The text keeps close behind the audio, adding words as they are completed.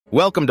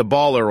Welcome to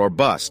Baller or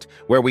Bust,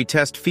 where we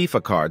test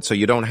FIFA cards so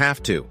you don't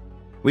have to.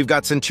 We've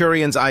got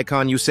Centurions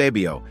icon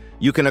Eusebio.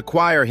 You can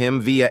acquire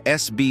him via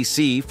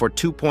SBC for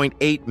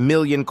 2.8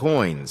 million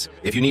coins.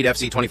 If you need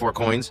FC24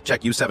 coins,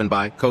 check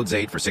U7Buy, code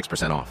ZAID for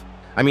 6% off.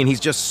 I mean,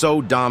 he's just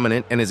so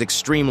dominant and is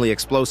extremely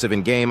explosive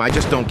in game, I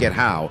just don't get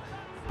how.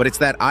 But it's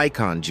that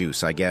icon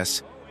juice, I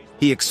guess.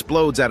 He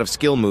explodes out of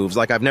skill moves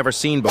like I've never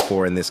seen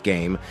before in this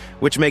game,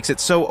 which makes it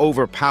so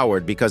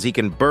overpowered because he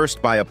can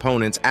burst by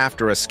opponents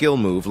after a skill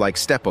move like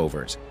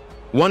stepovers.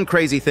 One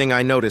crazy thing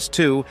I noticed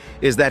too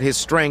is that his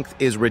strength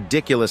is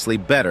ridiculously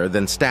better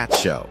than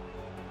stats show.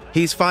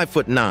 He's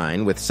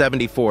 5'9" with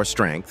 74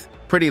 strength,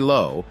 pretty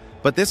low,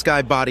 but this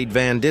guy bodied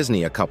Van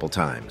Disney a couple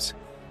times.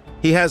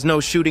 He has no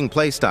shooting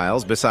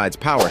playstyles besides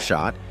power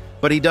shot,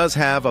 but he does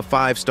have a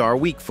 5-star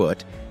weak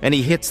foot, and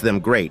he hits them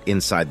great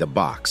inside the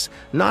box.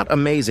 Not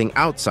amazing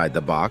outside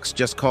the box,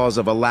 just cause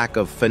of a lack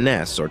of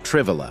finesse or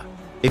trivela.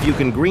 If you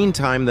can green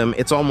time them,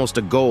 it's almost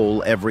a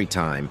goal every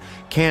time.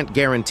 Can't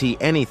guarantee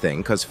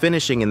anything, cause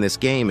finishing in this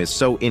game is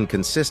so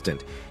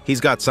inconsistent.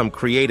 He's got some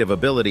creative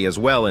ability as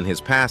well in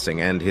his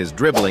passing, and his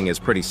dribbling is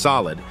pretty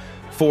solid.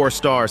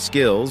 4-star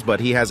skills, but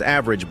he has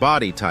average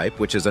body type,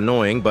 which is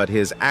annoying, but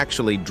his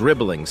actually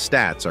dribbling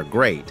stats are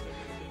great.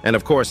 And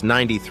of course,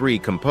 93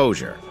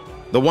 composure.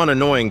 The one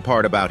annoying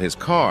part about his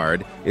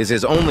card is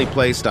his only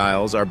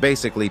playstyles are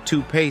basically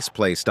 2 pace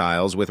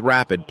playstyles with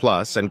rapid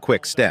plus and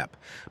quick step.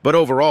 But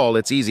overall,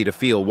 it's easy to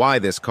feel why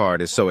this card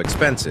is so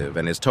expensive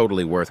and is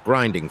totally worth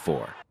grinding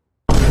for.